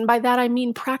economies. And by that, I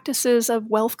mean practices of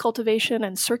wealth cultivation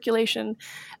and circulation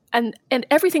and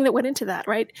everything that went into that,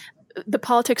 right? The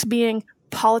politics being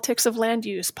politics of land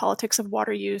use, politics of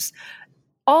water use,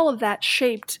 all of that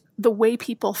shaped the way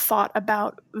people thought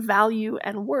about value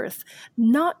and worth,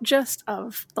 not just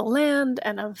of the land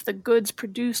and of the goods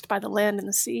produced by the land and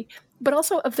the sea, but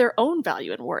also of their own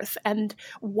value and worth and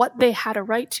what they had a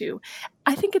right to.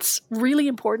 I think it's really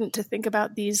important to think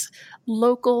about these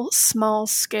local,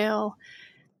 small-scale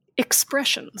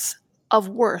expressions of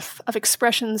worth, of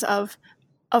expressions of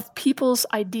people's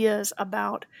ideas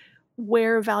about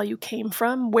where value came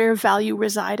from, where value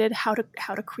resided, how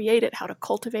to create it, how to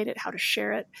cultivate it, how to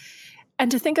share it,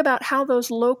 and to think about how those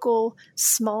local,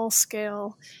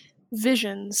 small-scale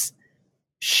visions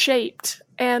shaped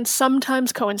and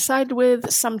sometimes coincided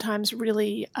with, sometimes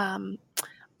really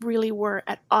were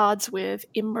at odds with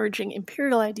emerging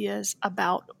imperial ideas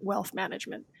about wealth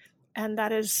management. And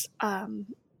that is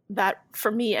that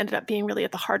for me ended up being really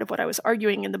at the heart of what I was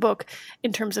arguing in the book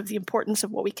in terms of the importance of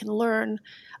what we can learn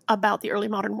about the early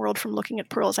modern world from looking at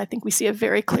pearls. I think we see a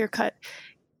very clear-cut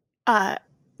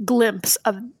glimpse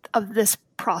of this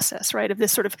process, right? Of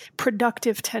this sort of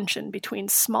productive tension between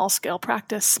small-scale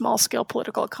practice, small-scale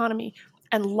political economy,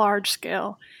 and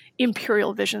large-scale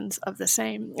imperial visions of the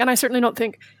same. And I certainly don't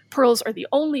think pearls are the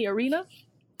only arena,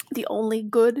 the only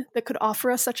good that could offer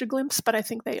us such a glimpse, but I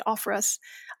think they offer us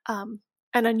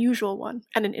an unusual one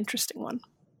and an interesting one.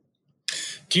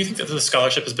 Do you think that the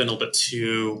scholarship has been a little bit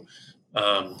too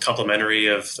complementary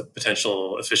of the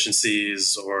potential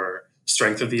efficiencies or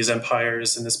strength of these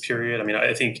empires in this period? I mean,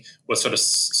 I think what sort of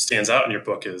stands out in your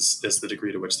book is the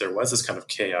degree to which there was this kind of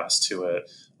chaos to it.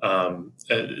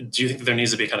 Do you think that there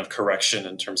needs to be a kind of correction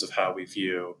in terms of how we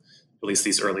view at least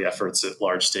these early efforts at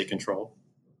large state control?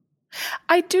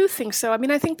 I do think so. I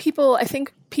mean, I think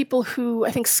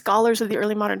scholars of the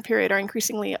early modern period are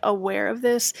increasingly aware of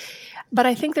this, but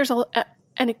I think there's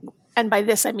And by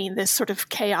this, I mean this sort of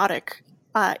chaotic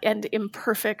and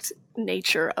imperfect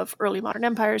nature of early modern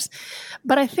empires.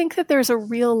 But I think that there's a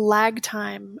real lag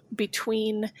time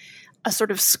between a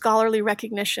sort of scholarly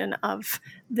recognition of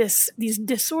these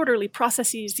disorderly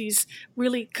processes, these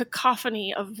really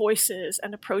cacophony of voices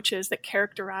and approaches that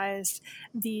characterize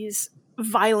these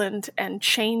violent and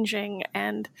changing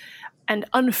and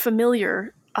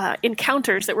unfamiliar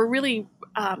encounters that were really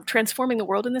transforming the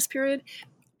world in this period.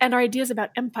 And our ideas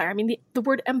about empire. I mean, the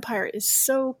word empire is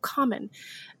so common.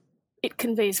 It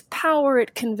conveys power.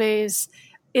 It conveys,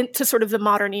 into sort of the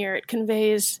modern ear, it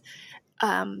conveys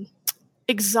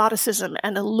exoticism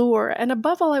and allure. And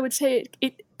above all, I would say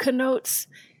it connotes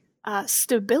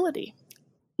stability.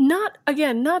 Not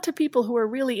to people who are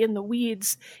really in the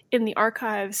weeds, in the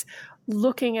archives,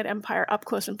 looking at empire up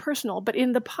close and personal, but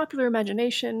in the popular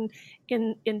imagination,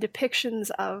 in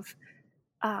depictions of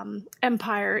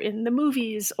empire in the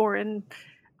movies or in,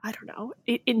 I don't know,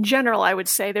 in general, I would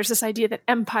say there's this idea that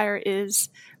empire is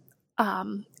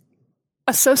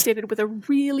associated with a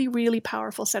really, really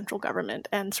powerful central government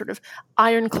and sort of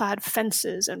ironclad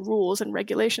fences and rules and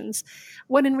regulations,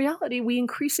 when in reality we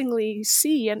increasingly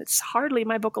see, and it's hardly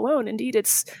my book alone, indeed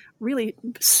it's really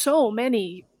so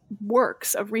many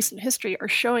works of recent history are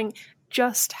showing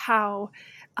just how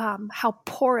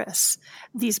porous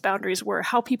these boundaries were,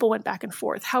 how people went back and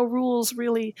forth, how rules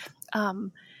really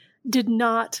did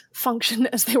not function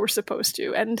as they were supposed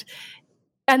to. And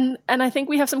I think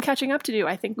we have some catching up to do.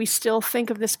 I think we still think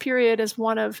of this period as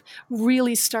one of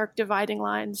really stark dividing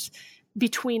lines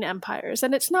between empires.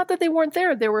 And it's not that they weren't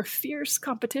there. There were fierce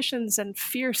competitions and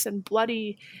fierce and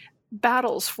bloody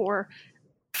battles for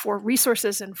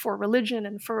resources and for religion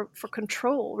and for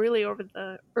control, really, over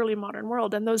the early modern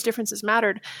world. And those differences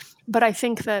mattered. But I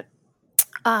think that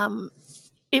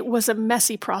it was a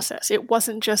messy process. It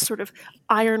wasn't just sort of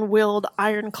iron-willed,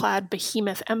 ironclad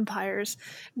behemoth empires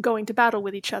going to battle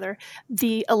with each other.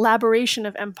 The elaboration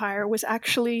of empire was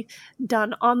actually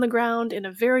done on the ground in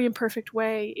a very imperfect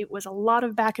way. It was a lot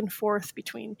of back and forth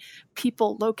between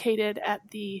people located at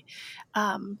the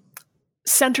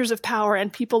centers of power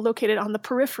and people located on the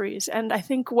peripheries. And I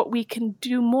think what we can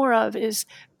do more of is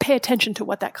pay attention to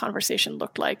what that conversation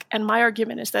looked like. And my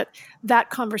argument is that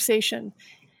conversation,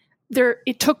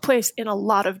 it took place in a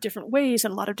lot of different ways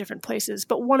and a lot of different places.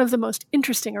 But one of the most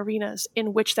interesting arenas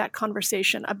in which that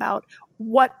conversation about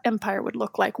what empire would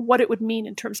look like, what it would mean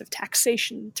in terms of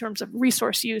taxation, in terms of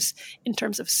resource use, in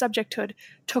terms of subjecthood,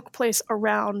 took place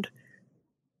around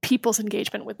people's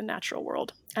engagement with the natural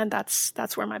world. And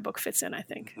that's where my book fits in, I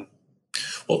think.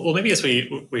 Well, maybe as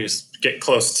we get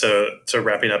close to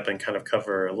wrapping up and kind of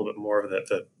cover a little bit more of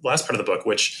the last part of the book,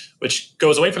 which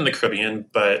goes away from the Caribbean,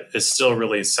 but is still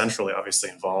really centrally,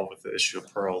 obviously, involved with the issue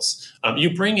of pearls.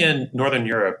 You bring in Northern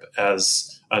Europe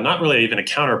as not really even a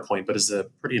counterpoint, but as a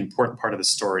pretty important part of the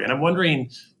story. And I'm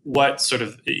wondering what sort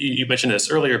of, you mentioned this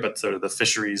earlier, but sort of the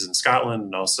fisheries in Scotland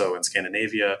and also in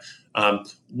Scandinavia,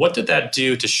 what did that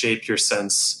do to shape your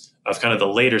sense of kind of the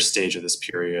later stage of this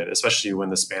period, especially when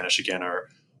the Spanish, again,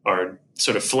 are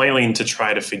sort of flailing to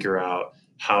try to figure out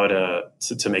how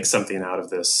to make something out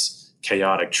of this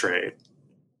chaotic trade?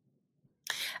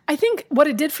 I think what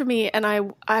it did for me, and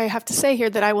I have to say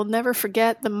here that I will never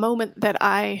forget the moment that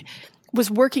I was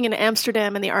working in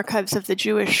Amsterdam in the archives of the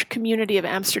Jewish community of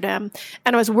Amsterdam,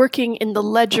 and I was working in the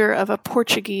ledger of a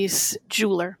Portuguese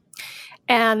jeweler,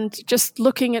 and just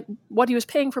looking at what he was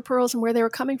paying for pearls and where they were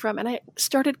coming from. And I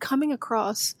started coming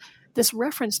across this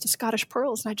reference to Scottish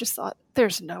pearls, and I just thought,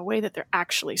 there's no way that they're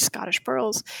actually Scottish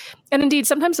pearls. And indeed,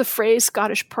 sometimes the phrase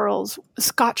Scotch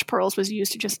pearls was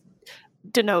used to just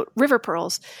denote river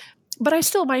pearls. But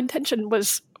my intention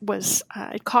was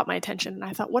it caught my attention, and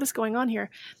I thought, what is going on here?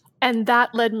 And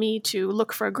that led me to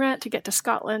look for a grant to get to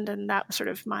Scotland, and that was sort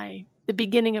of the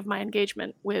beginning of my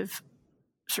engagement with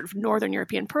sort of Northern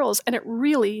European pearls. And it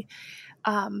really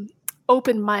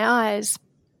opened my eyes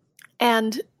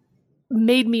and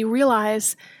made me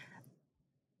realize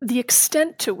the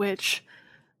extent to which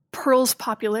pearl's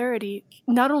popularity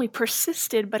not only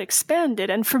persisted but expanded.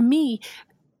 And for me,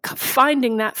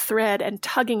 finding that thread and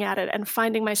tugging at it and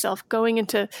finding myself going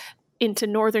into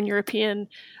Northern European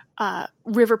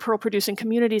river pearl producing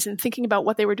communities and thinking about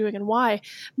what they were doing and why,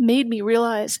 made me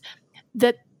realize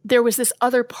that there was this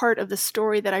other part of the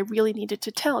story that I really needed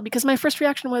to tell. Because my first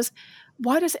reaction was,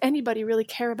 why does anybody really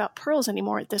care about pearls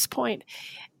anymore at this point?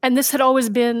 And this had always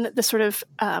been the sort of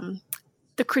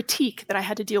the critique that I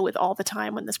had to deal with all the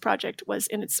time when this project was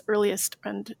in its earliest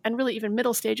and really even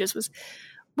middle stages was,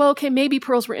 well, okay, maybe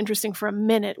pearls were interesting for a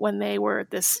minute when they were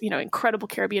this, incredible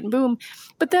Caribbean boom,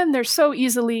 but then they're so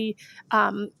easily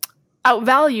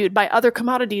outvalued by other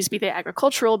commodities, be they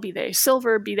agricultural, be they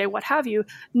silver, be they what have you.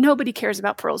 Nobody cares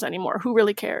about pearls anymore. Who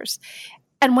really cares?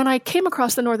 And when I came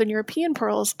across the Northern European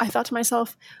pearls, I thought to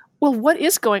myself, well, what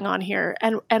is going on here?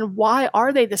 And why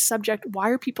are they the subject? Why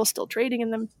are people still trading in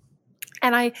them?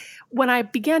 And when I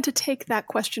began to take that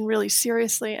question really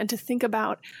seriously and to think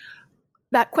about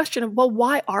that question of, well,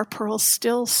 why are pearls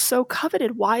still so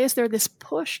coveted? Why is there this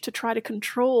push to try to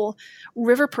control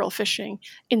river pearl fishing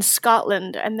in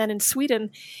Scotland and then in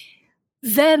Sweden?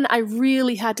 Then I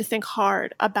really had to think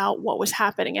hard about what was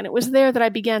happening. And it was there that I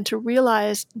began to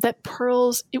realize that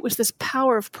pearls, it was this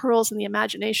power of pearls in the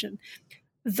imagination,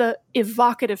 the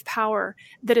evocative power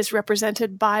that is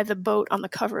represented by the boat on the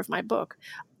cover of my book,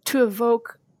 to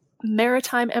evoke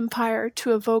maritime empire,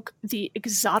 to evoke the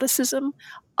exoticism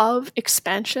of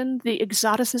expansion, the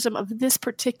exoticism of this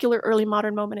particular early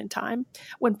modern moment in time,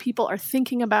 when people are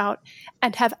thinking about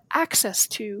and have access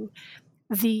to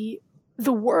the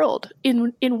world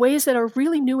in ways that are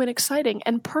really new and exciting.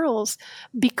 And pearls,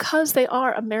 because they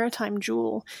are a maritime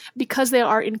jewel, because they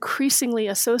are increasingly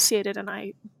associated, and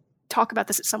I talk about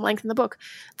this at some length in the book,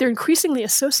 they're increasingly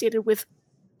associated with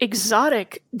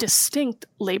exotic, distinct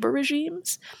labor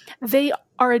regimes. They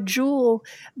are a jewel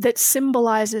that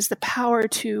symbolizes the power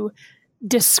to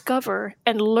discover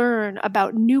and learn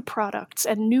about new products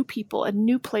and new people and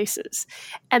new places.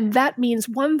 And that means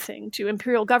one thing to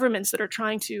imperial governments that are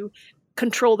trying to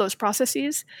control those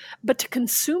processes, but to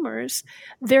consumers,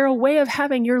 they're a way of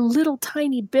having your little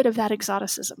tiny bit of that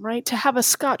exoticism, right? To have a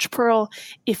Scotch pearl,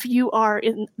 if you are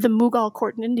in the Mughal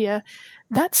court in India,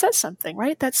 that says something,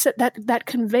 right? That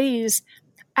conveys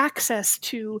access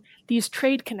to these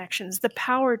trade connections, the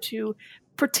power to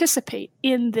participate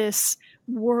in this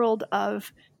world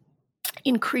of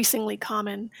increasingly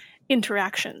common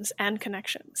interactions and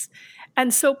connections.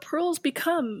 And so pearls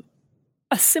become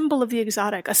a symbol of the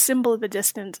exotic, a symbol of the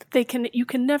distant. You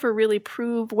can never really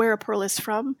prove where a pearl is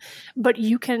from, but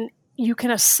you can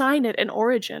assign it an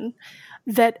origin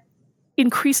that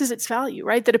increases its value,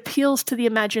 right? That appeals to the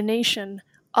imagination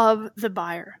of the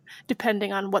buyer,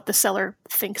 depending on what the seller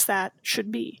thinks that should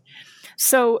be.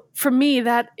 So for me,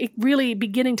 that it really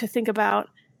beginning to think about,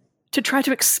 to try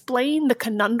to explain the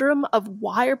conundrum of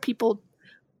why are people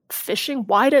fishing?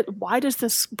 Why does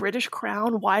this British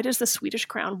crown, why does the Swedish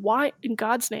crown, why in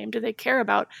God's name do they care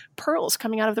about pearls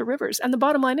coming out of the rivers? And the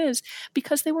bottom line is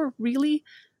because they were really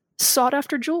sought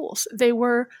after jewels. They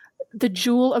were the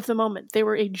jewel of the moment. They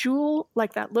were a jewel,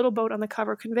 like that little boat on the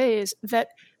cover conveys, that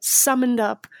summoned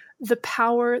up the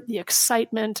power, the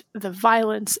excitement, the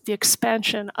violence, the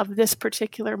expansion of this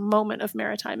particular moment of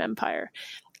maritime empire.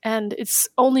 And it's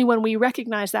only when we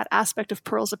recognize that aspect of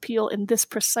pearl's appeal in this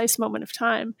precise moment of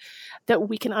time that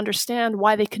we can understand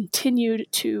why they continued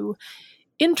to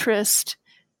interest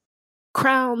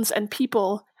crowns and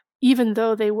people, even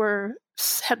though they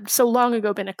had so long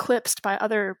ago been eclipsed by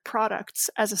other products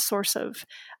as a source of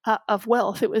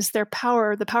wealth. It was their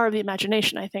power, the power of the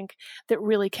imagination, I think, that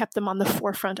really kept them on the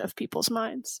forefront of people's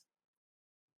minds.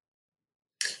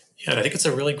 Yeah, and I think it's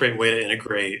a really great way to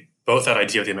integrate both that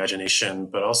idea of the imagination,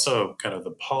 but also kind of the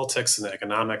politics and the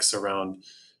economics around,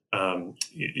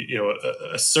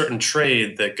 a certain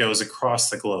trade that goes across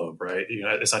the globe, right?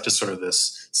 It's not just sort of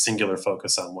this singular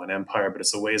focus on one empire, but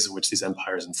it's the ways in which these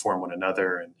empires inform one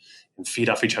another and feed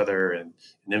off each other and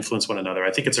influence one another.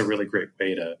 I think it's a really great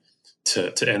way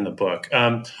to end the book.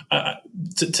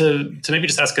 To maybe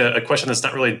just ask a question that's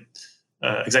not really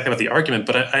exactly about the argument,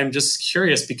 but I'm just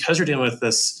curious, because you're dealing with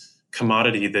this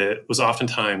commodity that was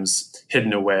oftentimes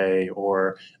hidden away,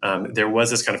 or there was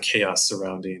this kind of chaos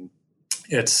surrounding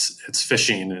its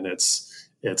fishing and its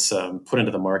put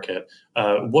into the market.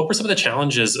 What were some of the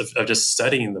challenges of just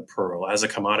studying the pearl as a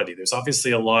commodity? There's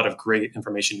obviously a lot of great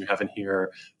information you have in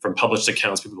here from published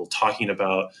accounts, people talking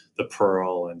about the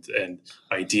pearl and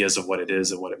ideas of what it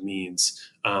is and what it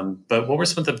means. But what were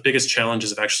some of the biggest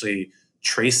challenges of actually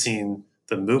tracing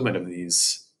the movement of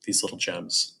these little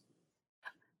gems?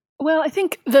 Well, I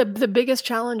think the biggest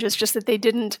challenge is just that they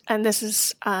didn't, and this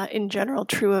is in general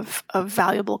true of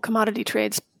valuable commodity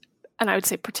trades, and I would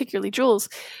say particularly jewels,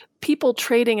 people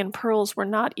trading in pearls were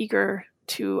not eager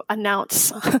to announce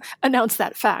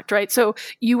that fact, right? So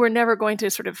you were never going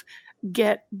to sort of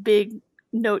get big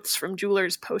notes from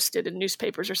jewelers posted in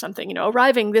newspapers or something,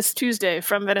 arriving this Tuesday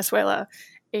from Venezuela,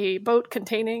 a boat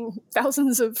containing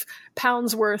thousands of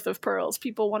pounds worth of pearls.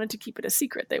 People wanted to keep it a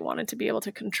secret. They wanted to be able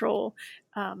to control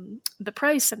the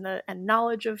price and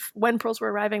knowledge of when pearls were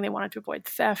arriving. They wanted to avoid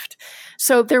theft.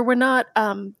 So they're not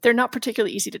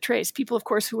particularly easy to trace. People, of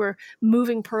course, who were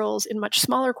moving pearls in much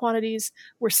smaller quantities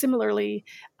were similarly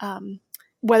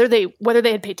whether they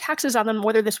had paid taxes on them,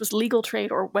 whether this was legal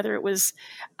trade or whether it was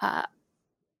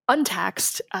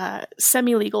untaxed,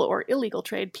 semi-legal or illegal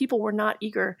trade, people were not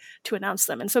eager to announce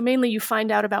them. And so mainly you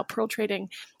find out about pearl trading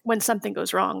when something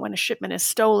goes wrong, when a shipment is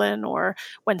stolen or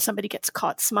when somebody gets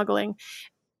caught smuggling.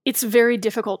 It's very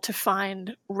difficult to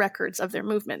find records of their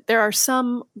movement. There are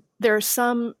some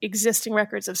existing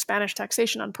records of Spanish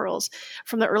taxation on pearls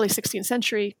from the early 16th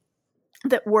century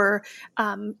that were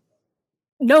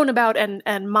known about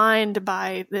and mined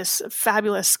by this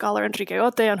fabulous scholar Enrique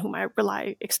Ote, on whom I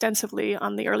rely extensively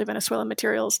on the early Venezuelan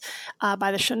materials,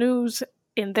 by the Chanuts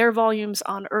in their volumes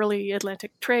on early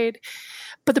Atlantic trade.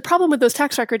 But the problem with those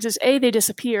tax records is A, they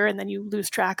disappear and then you lose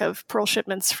track of pearl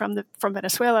shipments from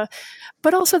Venezuela,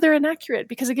 but also they're inaccurate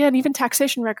because, again, even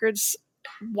taxation records,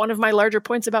 one of my larger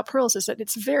points about pearls is that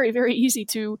it's very, very easy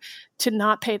to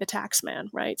not pay the tax man,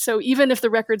 right? So even if the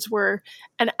records were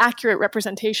an accurate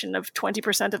representation of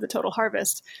 20% of the total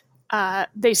harvest,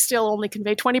 they still only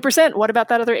convey 20%. What about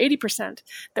that other 80%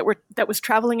 that was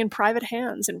traveling in private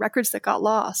hands and records that got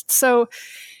lost? So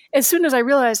as soon as I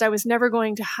realized I was never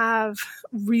going to have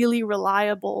really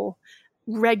reliable,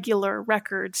 regular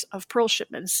records of pearl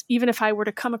shipments, even if I were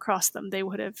to come across them, they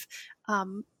would have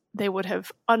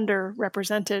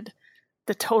underrepresented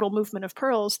the total movement of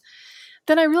pearls.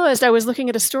 Then I realized I was looking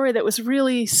at a story that was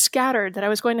really scattered, that I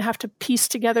was going to have to piece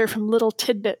together from little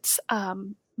tidbits.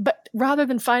 But rather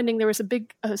than finding, there was a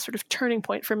big sort of turning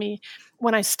point for me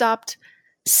when I stopped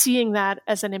seeing that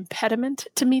as an impediment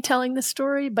to me telling the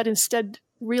story, but instead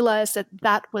realized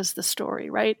that was the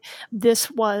story, right? This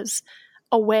was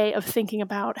a way of thinking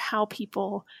about how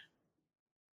people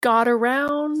got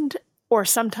around or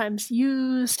sometimes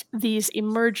used these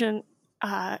emergent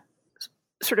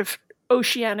sort of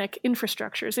oceanic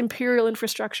infrastructures, imperial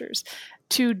infrastructures,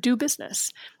 to do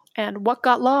business. And what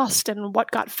got lost and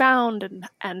what got found,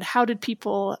 and how did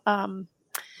people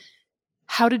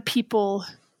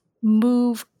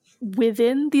move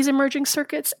within these emerging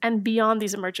circuits and beyond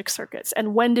these emerging circuits,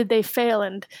 and when did they fail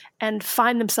and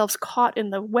find themselves caught in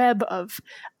the web of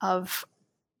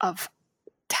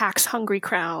tax-hungry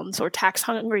crowns or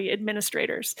tax-hungry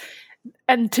administrators.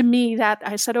 And to me, that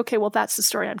I said, okay, well, that's the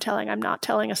story I'm telling. I'm not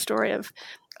telling a story of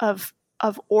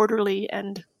orderly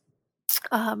and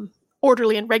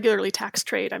regularly taxed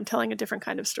trade. I'm telling a different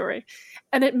kind of story.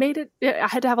 And I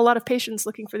had to have a lot of patience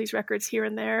looking for these records here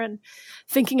and there and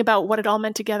thinking about what it all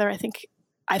meant together. I think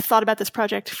I thought about this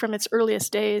project from its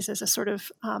earliest days as a sort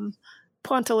of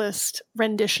pointillist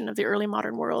rendition of the early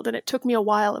modern world. And it took me a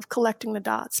while of collecting the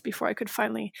dots before I could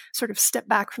finally sort of step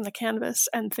back from the canvas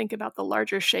and think about the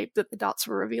larger shape that the dots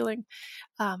were revealing.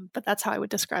 But that's how I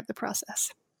would describe the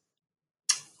process.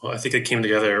 Well, I think it came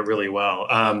together really well.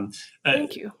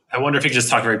 Thank you. I wonder if you could just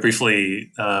talk very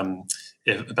briefly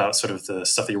about sort of the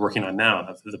stuff that you're working on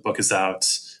now. The book is out.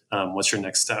 What's your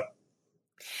next step?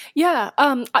 Yeah.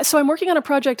 So I'm working on a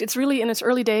project. It's really in its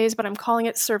early days, but I'm calling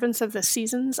it Servants of the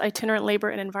Seasons, Itinerant Labor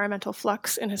and Environmental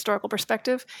Flux in Historical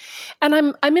Perspective.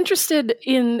 And I'm interested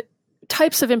in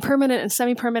types of impermanent and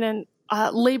semi-permanent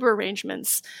labor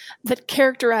arrangements that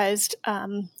characterized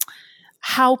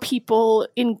how people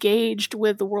engaged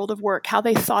with the world of work, how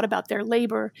they thought about their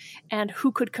labor and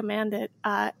who could command it.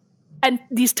 And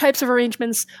these types of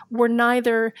arrangements were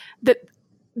neither that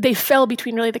they fell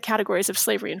between really the categories of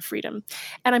slavery and freedom.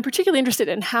 And I'm particularly interested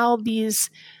in how these,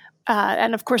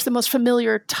 and of course, the most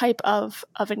familiar type of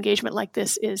engagement like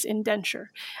this is indenture.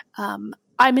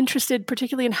 I'm interested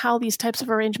particularly in how these types of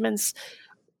arrangements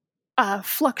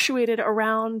fluctuated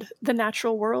around the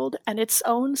natural world and its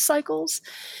own cycles.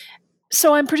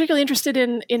 So I'm particularly interested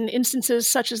in instances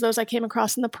such as those I came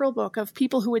across in the Pearl Book of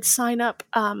people who would sign up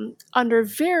under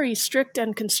very strict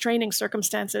and constraining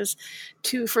circumstances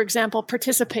to, for example,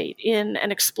 participate in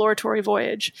an exploratory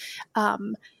voyage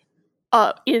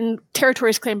in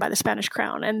territories claimed by the Spanish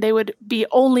crown. And they would be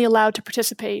only allowed to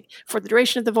participate for the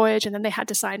duration of the voyage, and then they had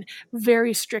to sign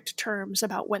very strict terms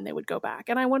about when they would go back.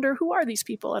 And I wonder, who are these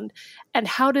people, and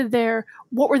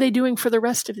what were they doing for the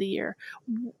rest of the year?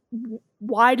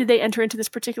 Why did they enter into this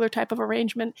particular type of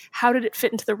arrangement? How did it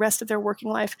fit into the rest of their working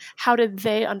life? How did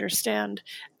they understand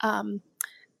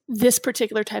this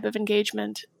particular type of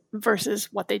engagement versus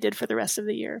what they did for the rest of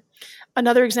the year?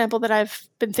 Another example that I've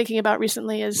been thinking about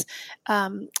recently is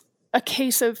a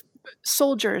case of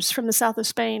soldiers from the south of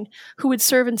Spain who would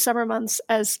serve in summer months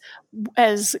as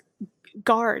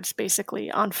guards,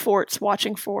 basically, on forts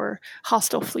watching for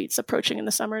hostile fleets approaching in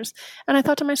the summers. And I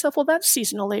thought to myself, well, that's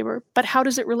seasonal labor, but how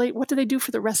does it relate? What do they do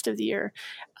for the rest of the year?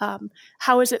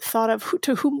 How is it thought of?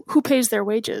 Who pays their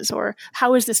wages, or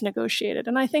how is this negotiated?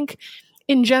 And I think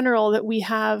in general that we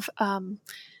have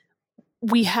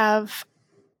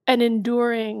an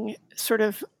enduring sort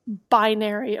of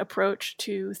binary approach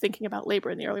to thinking about labor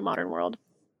in the early modern world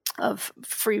of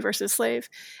free versus slave.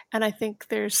 And I think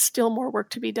there's still more work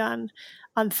to be done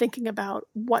on thinking about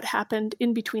what happened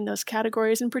in between those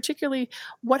categories, and particularly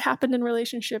what happened in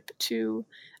relationship to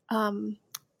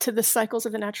the cycles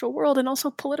of the natural world and also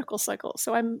political cycles.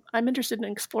 So I'm interested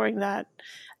in exploring that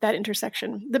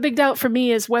intersection. The big doubt for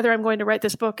me is whether I'm going to write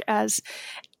this book as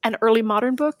an early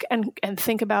modern book and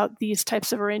think about these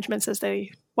types of arrangements as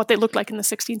what they looked like in the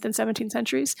 16th and 17th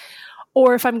centuries,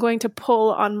 or if I'm going to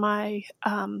pull on my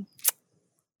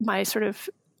my sort of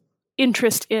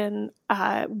interest in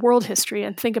world history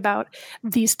and think about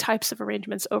these types of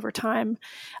arrangements over time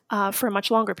for a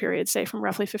much longer period, say from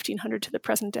roughly 1500 to the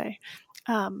present day.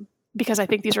 Because I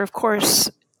think these are, of course,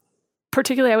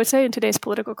 particularly I would say in today's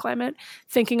political climate,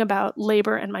 thinking about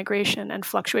labor and migration and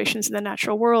fluctuations in the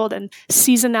natural world and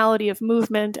seasonality of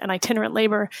movement and itinerant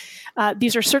labor.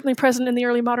 These are certainly present in the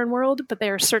early modern world, but they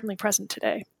are certainly present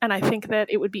today. And I think that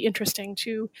it would be interesting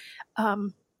to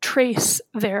trace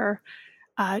their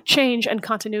change and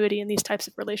continuity in these types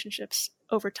of relationships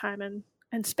over time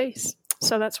and space.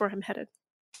 So that's where I'm headed.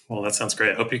 Well, that sounds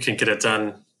great. I hope you can get it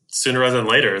done sooner rather than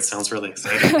later. It sounds really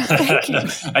exciting. Thank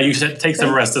you. You should take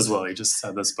some rest as well. You just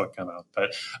had this book come out.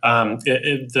 But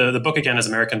the book, again, is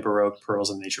American Baroque, Pearls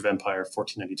in the Nature of Empire,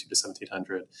 1492 to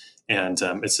 1700.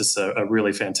 And it's just a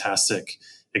really fantastic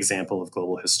example of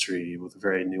global history with a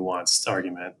very nuanced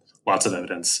argument, lots of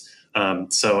evidence.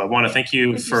 So I want to thank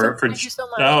you for thank you so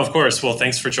much. Oh, of course. Well,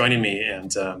 thanks for joining me,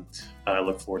 and I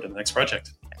look forward to the next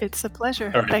project. It's a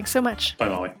pleasure. All right. Thanks so much. Bye,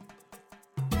 Molly.